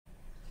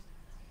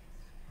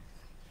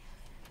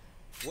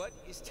What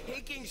is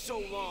taking so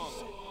long?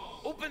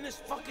 Open this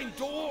fucking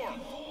door!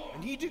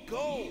 I need to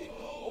go!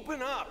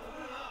 Open up!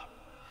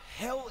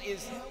 Hell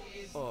is...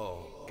 Oh,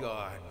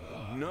 God.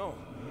 No.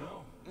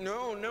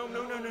 No, no,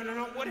 no, no, no, no,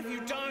 no. What have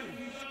you done?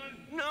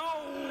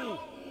 No!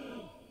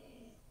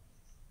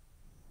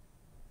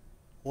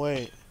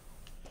 Wait.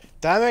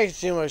 That makes it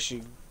seem like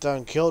she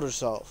done killed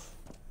herself.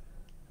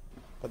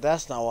 But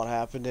that's not what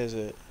happened, is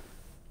it?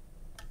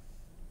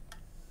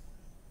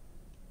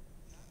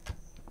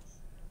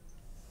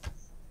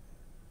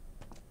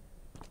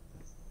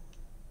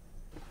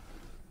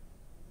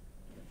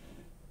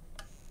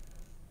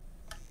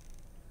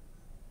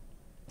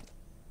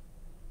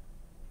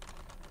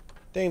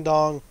 Ding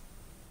dong.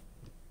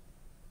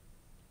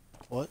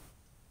 What?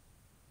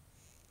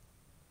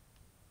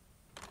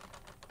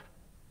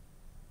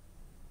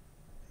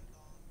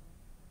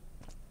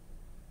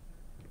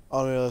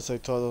 Oh no, that's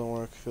like toilet doesn't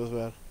work. Feels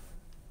bad.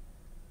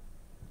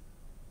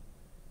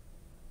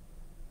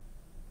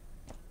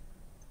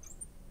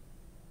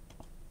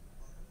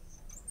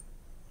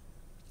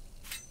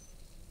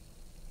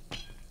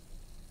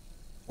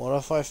 What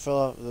if I fill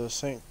up the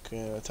sink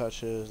and it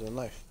touches the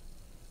knife?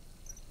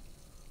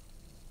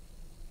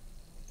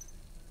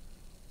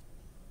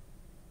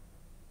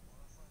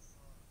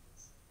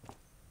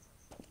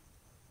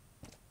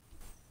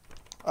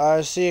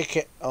 I see a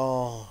ca-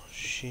 Oh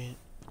shit.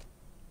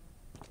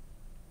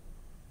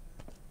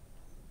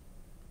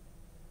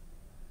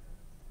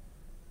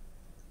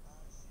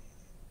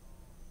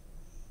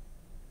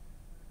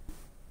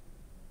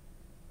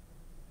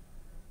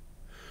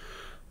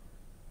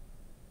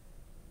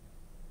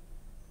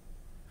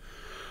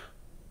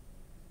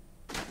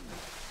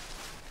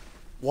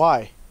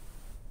 Why?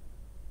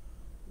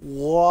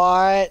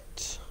 What?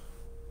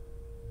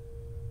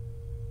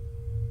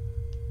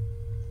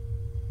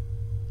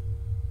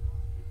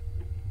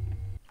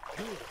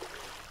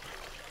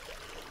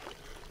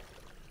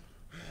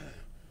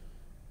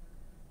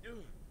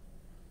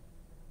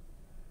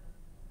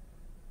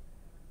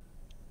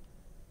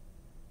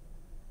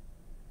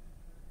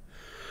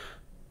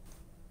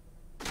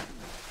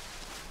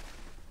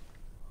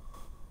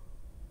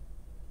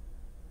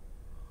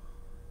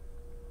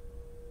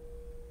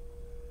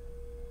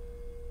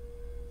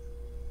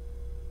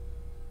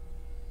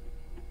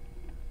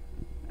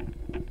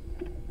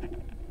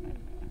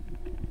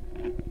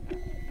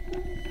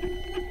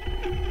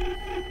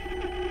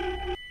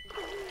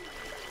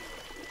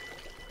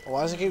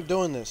 Why does it keep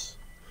doing this?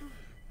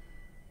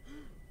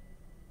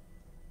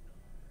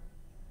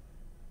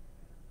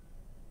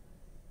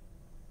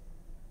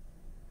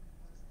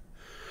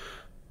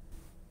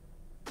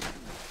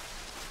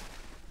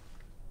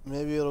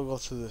 Maybe it'll go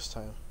through this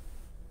time.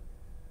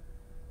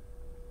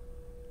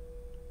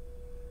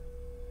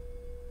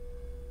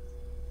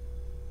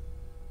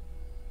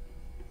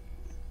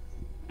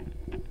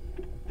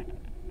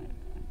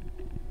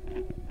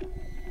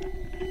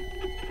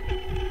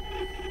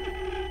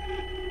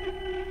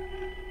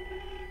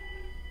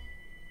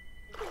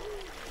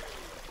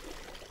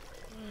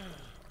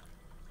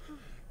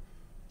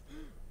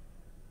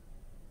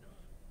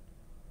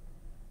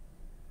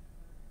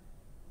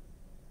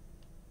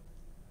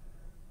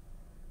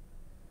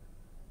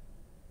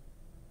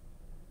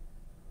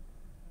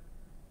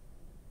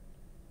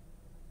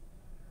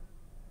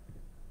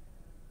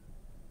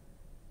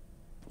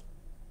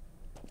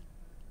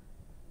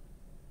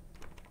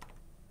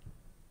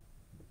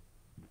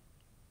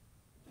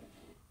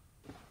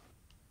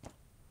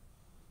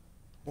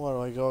 What,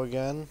 do I go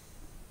again?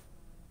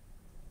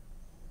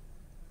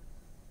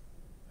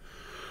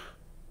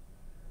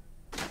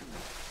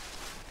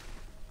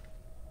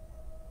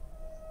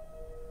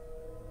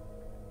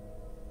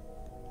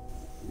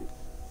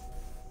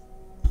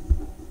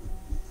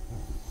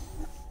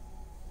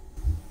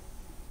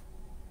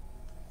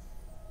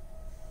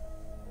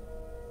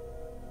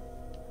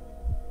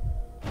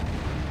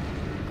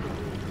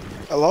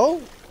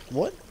 Hello?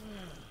 What?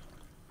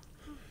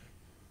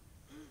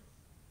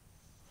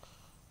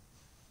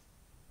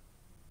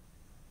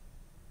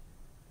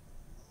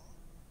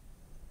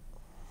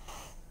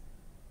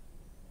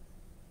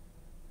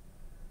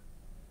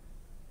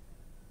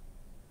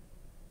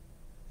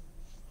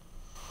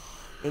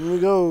 In we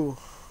go.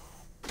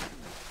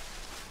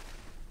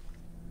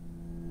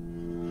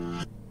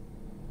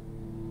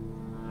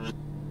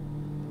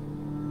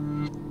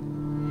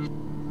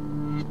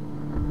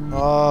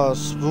 Oh,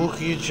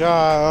 spooky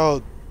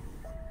child.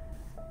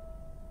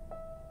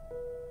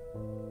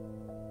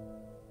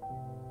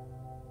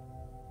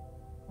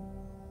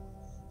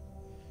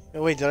 Hey,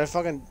 wait, did I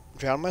fucking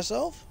drown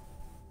myself?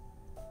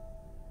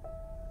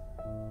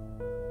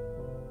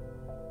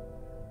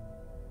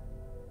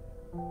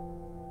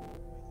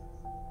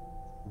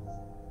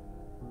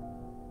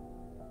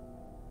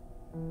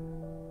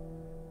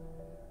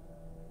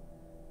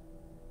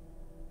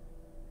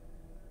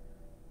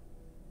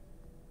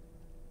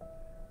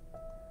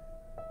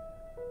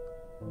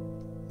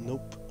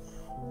 Nope.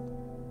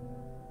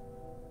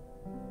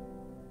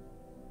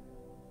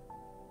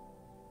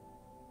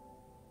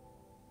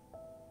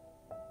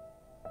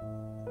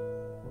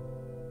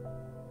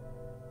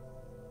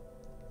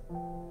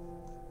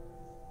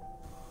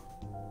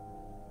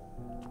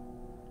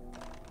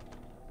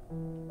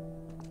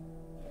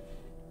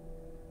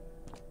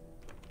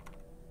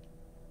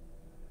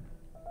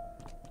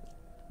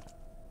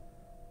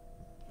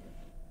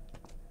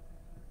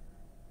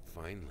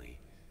 finally.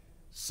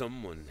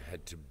 Someone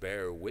had to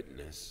bear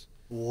witness.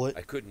 What?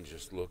 I couldn't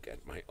just look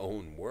at my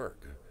own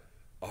work.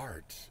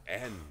 Art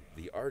and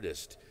the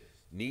artist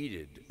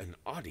needed an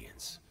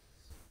audience,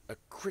 a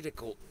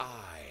critical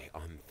eye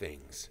on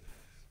things.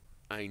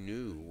 I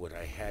knew what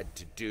I had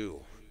to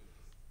do.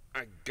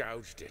 I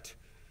gouged it,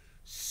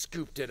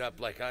 scooped it up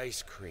like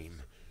ice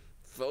cream,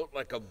 felt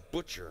like a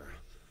butcher,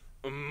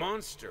 a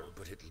monster,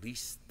 but at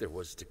least there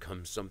was to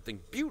come something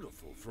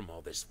beautiful from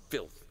all this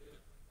filth.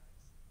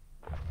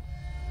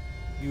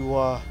 You,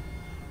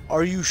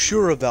 are you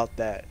sure about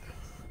that?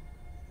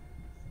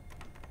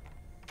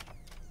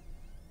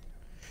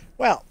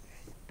 Well,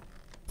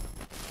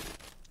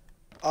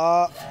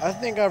 I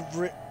think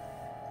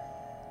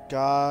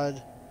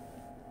God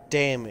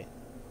damn it.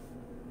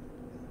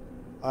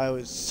 I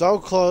was so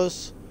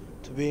close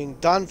to being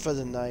done for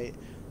the night,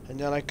 and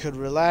then I could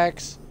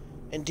relax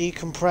and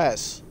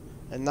decompress.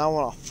 And now I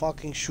want to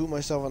fucking shoot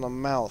myself in the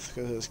mouth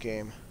because of this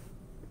game.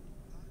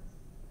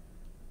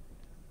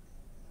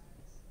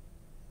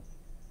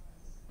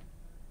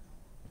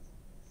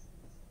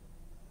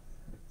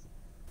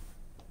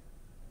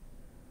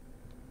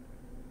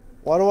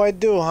 What do I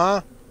do,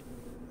 huh?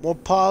 More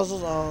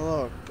puzzles?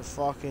 Oh, look, the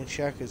fucking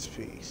checkers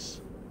piece.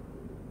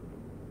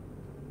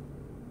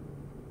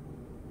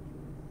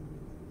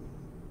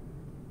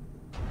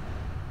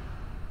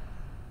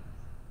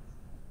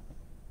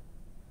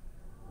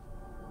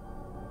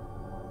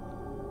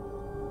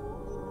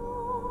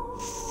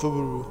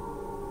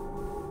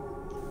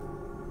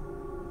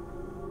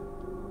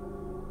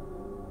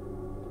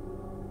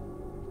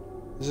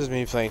 This is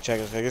me playing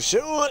checkers. I can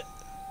shoot it.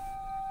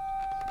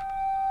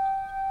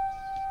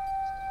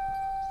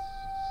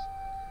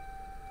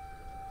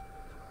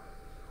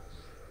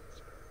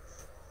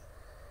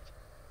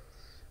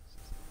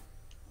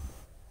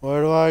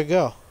 Where do I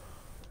go?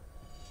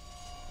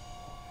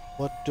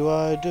 What do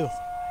I do?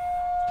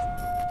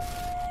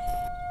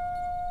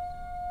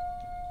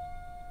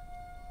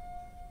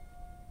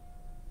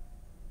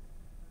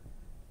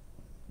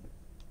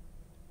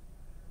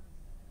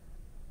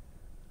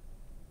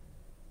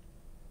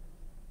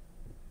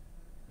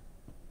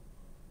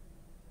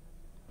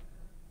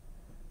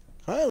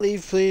 Can I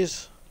leave,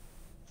 please?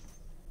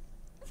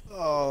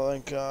 Oh,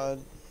 thank God.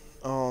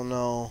 Oh,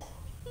 no.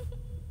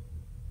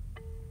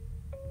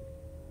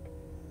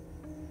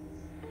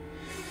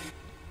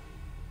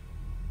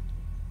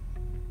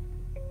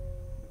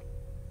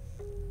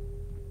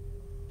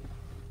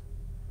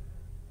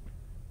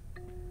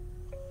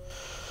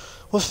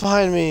 What's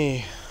behind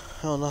me?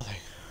 Oh, nothing.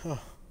 Oh.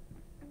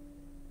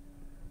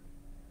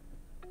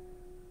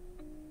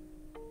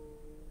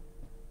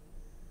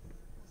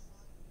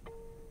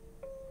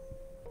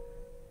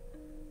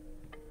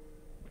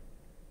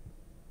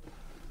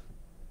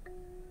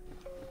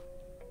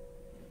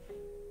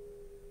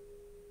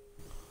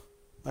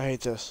 I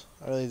hate this.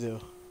 I really do.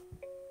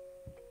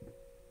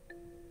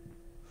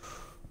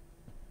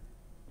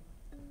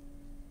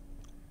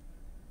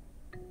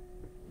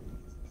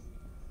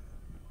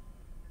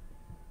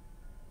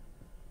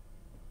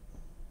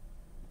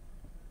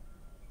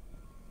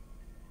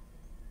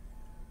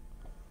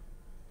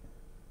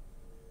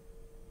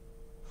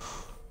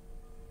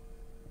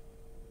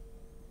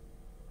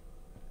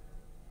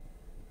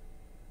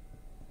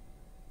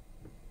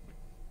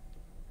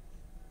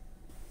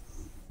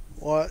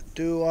 What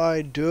do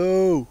I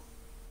do?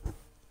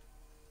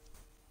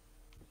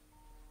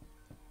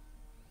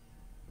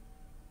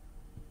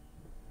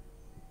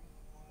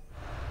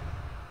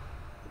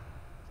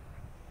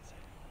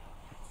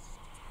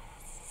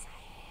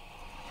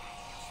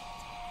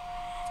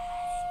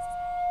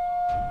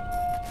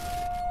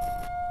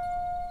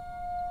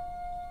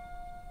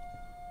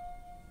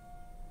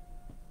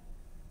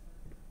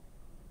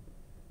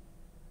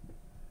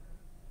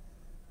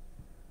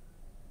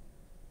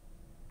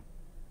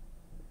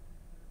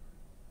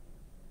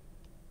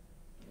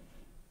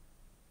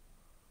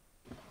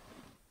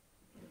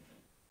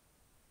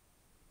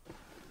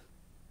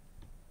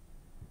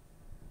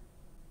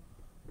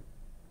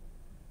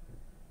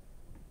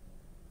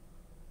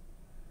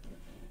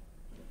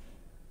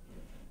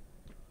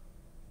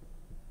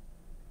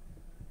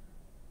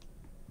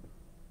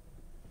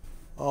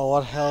 Oh,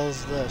 what hell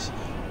is this?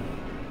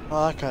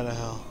 Oh, that kind of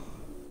hell.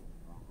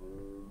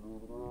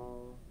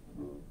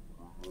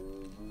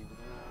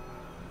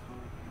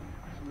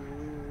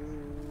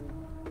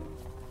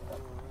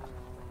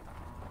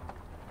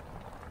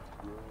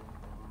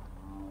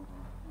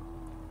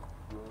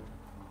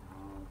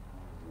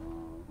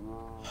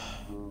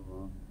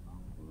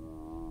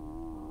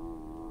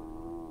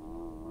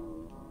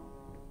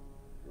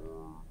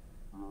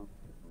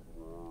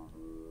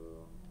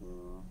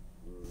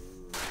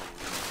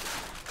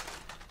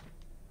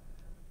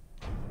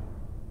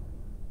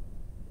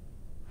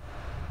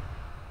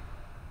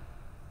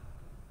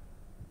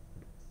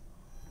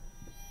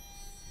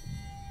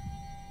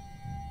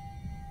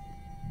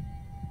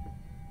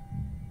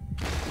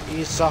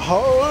 It's a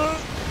hole.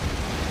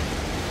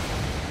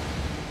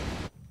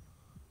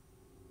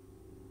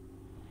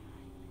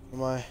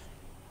 Am I?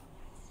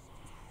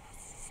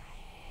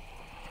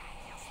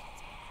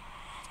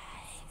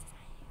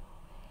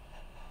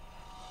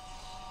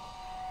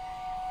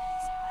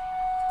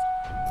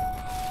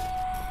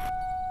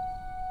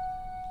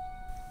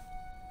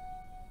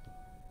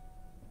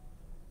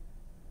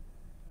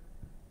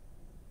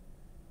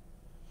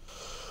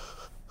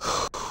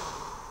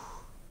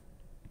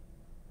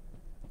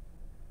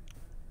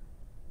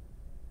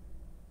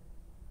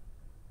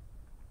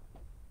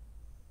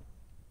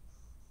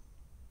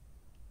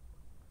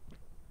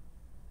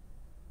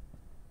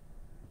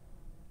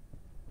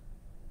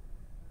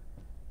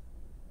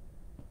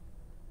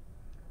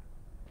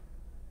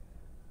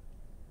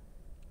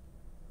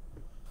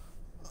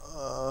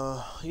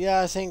 Yeah,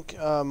 I think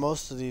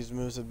most of these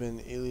moves have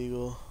been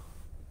illegal.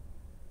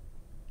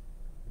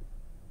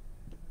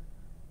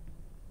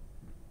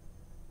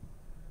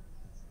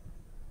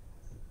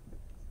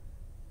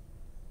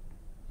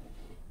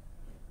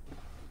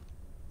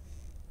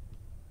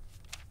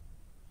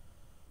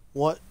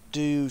 What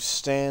do you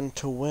stand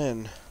to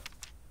win?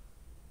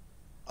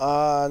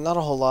 Not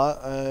a whole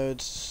lot.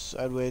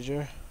 I'd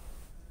wager.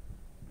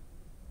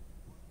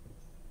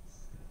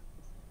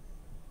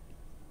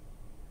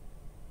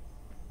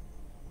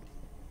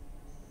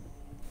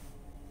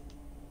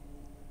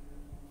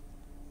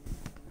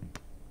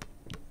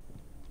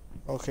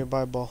 Okay,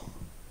 bye, ball.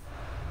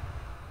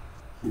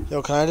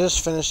 Yo, can I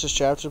just finish this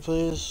chapter,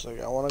 please? Like,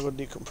 I want to go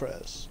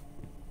decompress.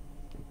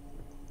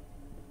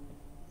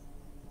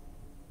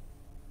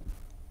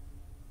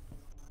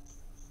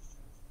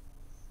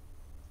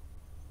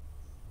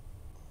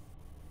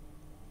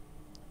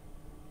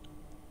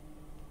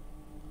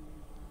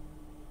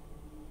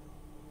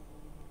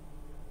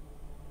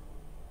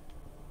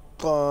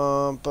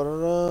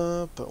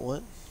 But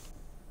what?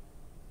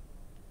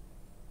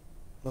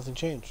 Nothing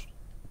changed.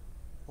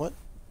 What?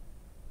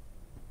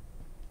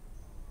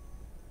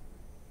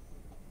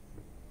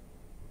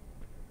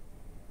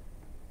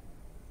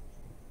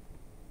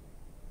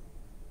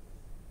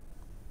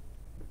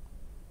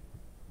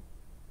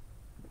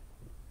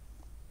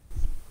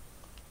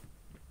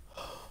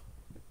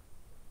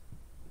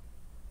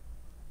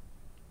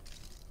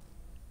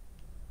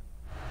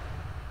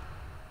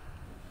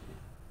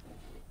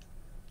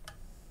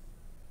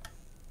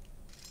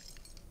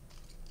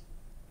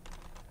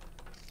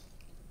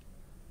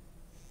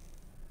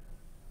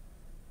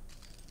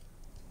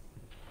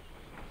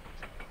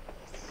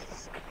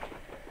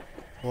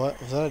 What?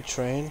 Was that a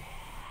train?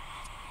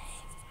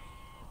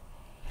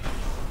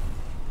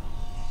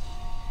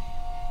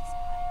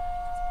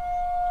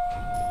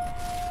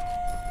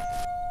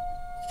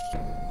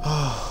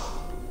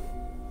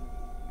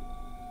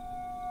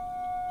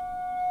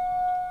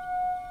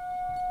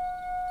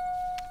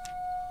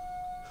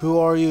 Who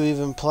are you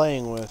even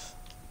playing with?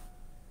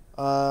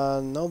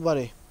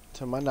 Nobody,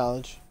 to my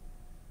knowledge.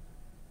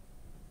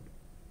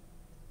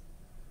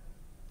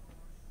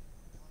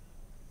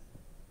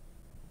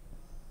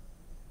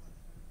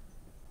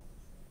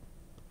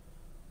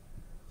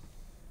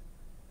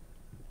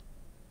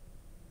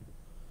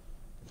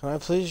 Can I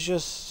please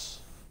just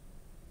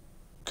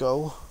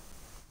go?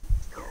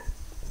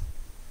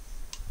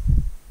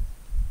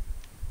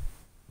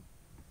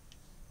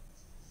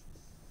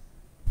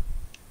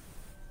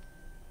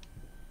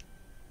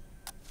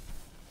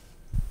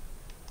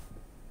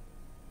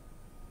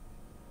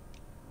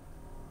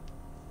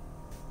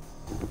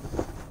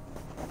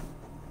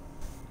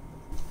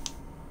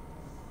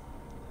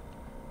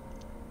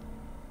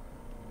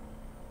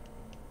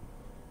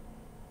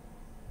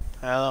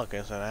 Hey, look,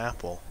 it's an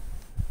apple.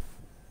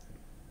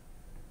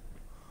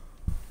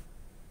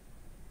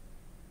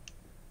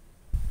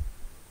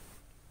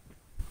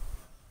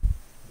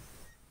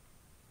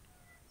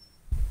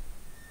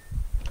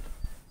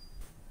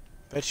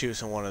 Bet you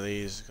it's in one of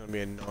these. It's gonna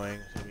be annoying.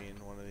 It's gonna be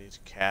in one of these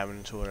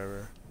cabins or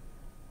whatever.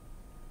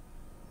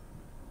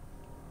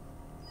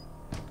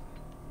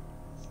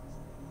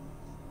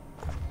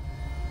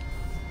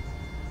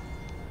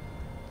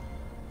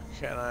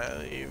 Can I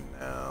leave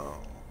now?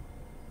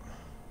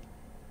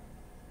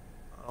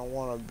 I don't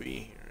wanna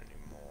be here.